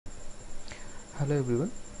Hello everyone.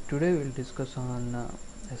 Today we'll discuss on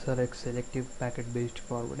SRX selective packet based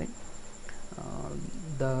forwarding. Uh,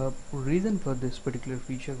 the reason for this particular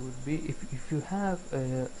feature would be if you have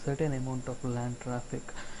a certain amount of LAN traffic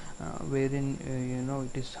wherein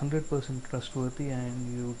it is 100% trustworthy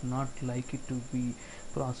and you would not like it to be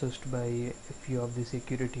processed by a few of the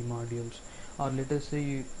security modules, or let us say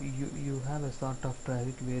you have a sort of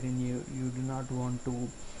traffic wherein you do not want to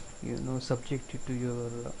subject it to your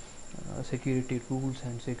security rules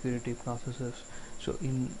and security processes. So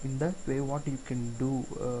in that way, what you can do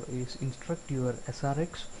is instruct your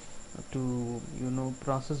SRX to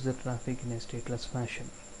process the traffic in a stateless fashion.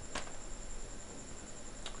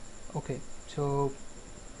 Okay, so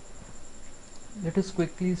let us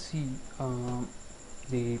quickly see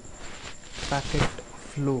the packet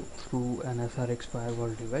flow through an SRX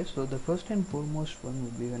firewall device. So the first and foremost one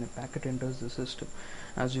would be when a packet enters the system.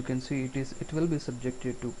 As you can see, it will be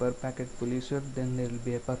subjected to per packet policer, then there will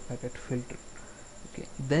be a per packet filter. Okay,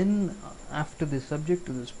 then after the subject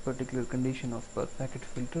to this particular condition of per packet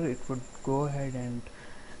filter, it would go ahead and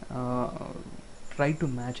uh, try to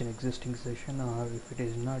match an existing session, or if it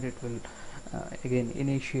is not, it will again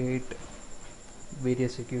initiate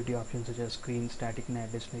various security options such as screen, static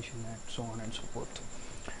NAT, destination NAT, so on and so forth.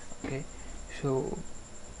 Okay, so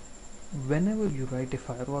whenever you write a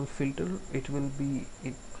firewall filter, it will be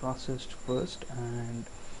processed first, and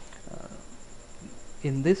uh,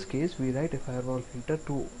 in this case we write a firewall filter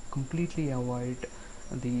to completely avoid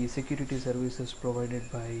the security services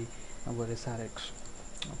provided by our SRX.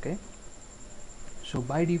 Okay, so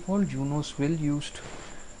by default Junos will use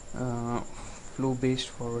flow based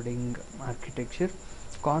forwarding architecture.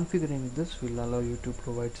 Configuring this will allow you to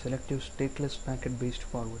provide selective stateless packet based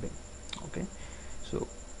forwarding. Okay, so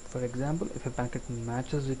for example, if a packet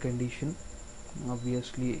matches the condition,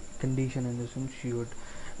 obviously condition in the sense you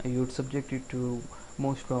would subject it to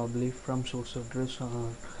most probably from source address,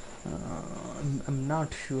 or I'm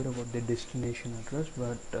not sure about the destination address,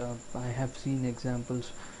 but I have seen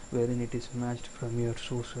examples wherein it is matched from your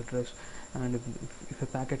source address. And if a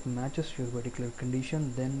packet matches your particular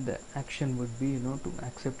condition, then the action would be to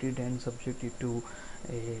accept it and subject it to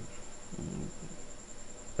a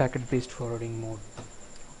packet based forwarding mode.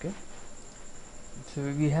 Okay, so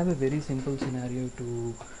we have a very simple scenario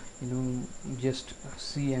to just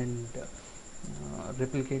see and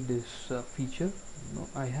replicate this feature.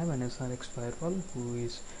 I have an SRX firewall who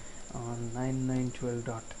is on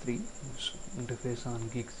 9912.3 interface on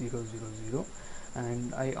gig 000,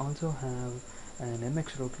 and I also have an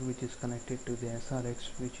MX router which is connected to the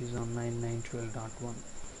SRX, which is on 9912.1.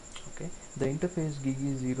 Okay, the interface gig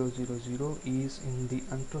 000 is in the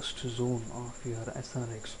untrust zone of your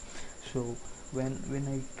SRX. So when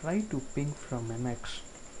I try to ping from MX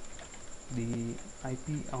the IP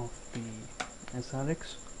of the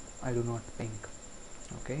SRX, I do not ping.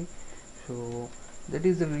 Okay, so that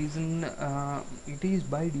is the reason it is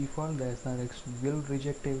by default the SRX will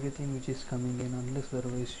reject everything which is coming in, unless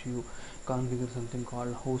otherwise you configure something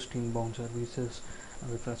called host inbound services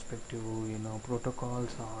with respect to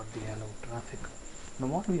protocols or the allowed traffic. Now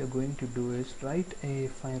what we are going to do is write a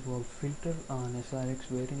firewall filter on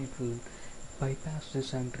SRX wherein it will bypass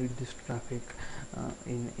this and treat this traffic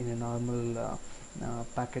in a normal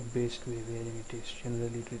packet based way, wherein it is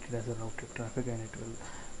generally treated as a routed traffic, and it will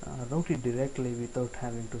route it directly without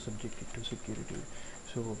having to subject it to security.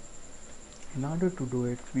 So in order to do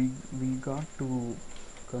it, we got to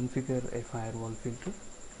configure a firewall filter.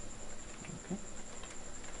 Okay,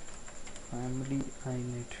 family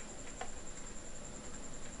inet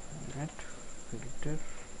filter.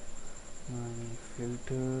 My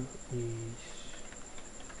filter is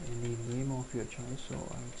any name of your choice, so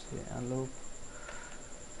I'll say allow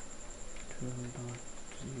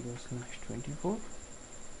 12.0/24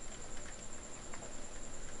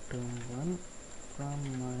 term 1 from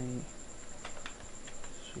my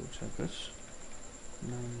source address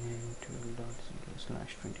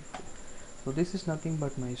 9912.0/24. so this is nothing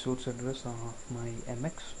but my source address of my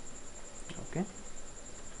MX. Okay,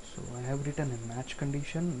 so I have written a match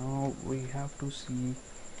condition. Now we have to see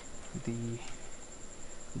the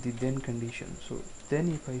then condition. So then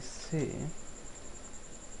if I say,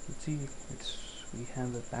 see, we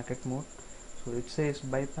have a packet mode, so it says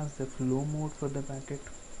bypass the flow mode for the packet.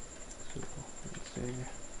 So let's say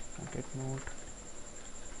packet mode,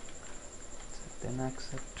 then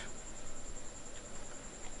accept.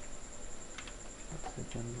 That's the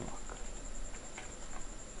gen block.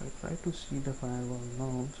 I try to see the firewall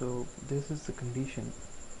now. So this is the condition.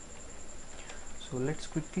 So let's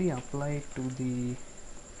quickly apply it to the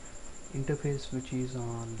interface which is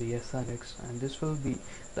on the SRX, and this will be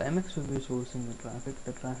the MX will be sourcing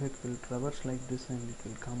the traffic will traverse like this and it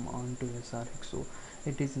will come on to SRX, so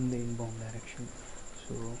it is in the inbound direction.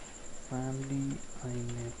 So family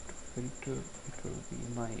inet filter, it will be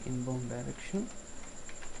my inbound direction,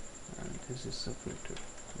 and this is the filter.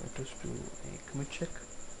 Let us do a commit check.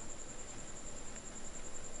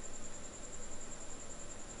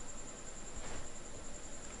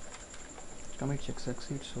 Commit check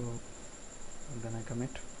succeeds, so then I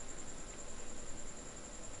commit.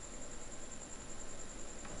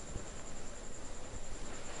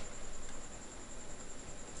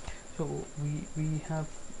 So we have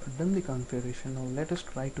done the configuration. Now let us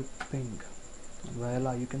try to ping.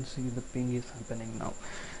 Voila, you can see the ping is happening now.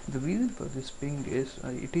 The reason for this ping is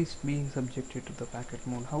it is being subjected to the packet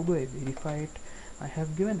mode. How do I verify it? I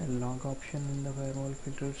have given a log option in the firewall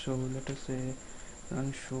filter, so let us say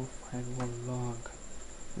run show firewall log.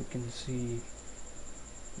 You can see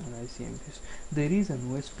ICMPs. There is an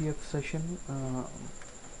OSPF session.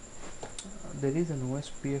 There is an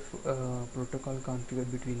OSPF protocol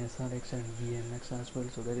configured between SRX and VMX as well,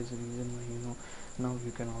 so that is the reason why now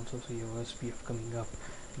you can also see OSPF coming up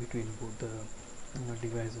between both the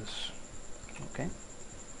devices. Okay,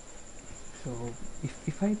 so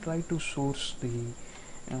if I try to source the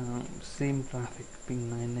same traffic ping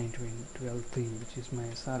 992.12.3, which is my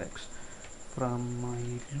SRX, from my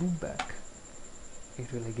loopback,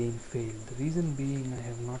 it will again fail. The reason being I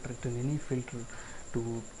have not written any filter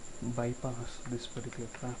to bypass this particular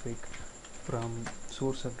traffic from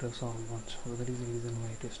source address all once, so that is the reason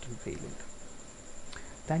why it is still failing.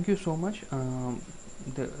 Thank you so much.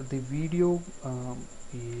 The video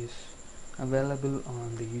is available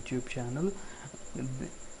on the YouTube channel.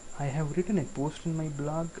 I have written a post in my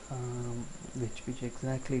blog which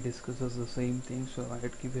exactly discusses the same thing, so I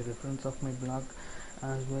would give a reference of my blog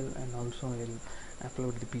as well, and also I'll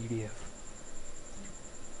upload the PDF.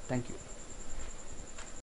 Thank you.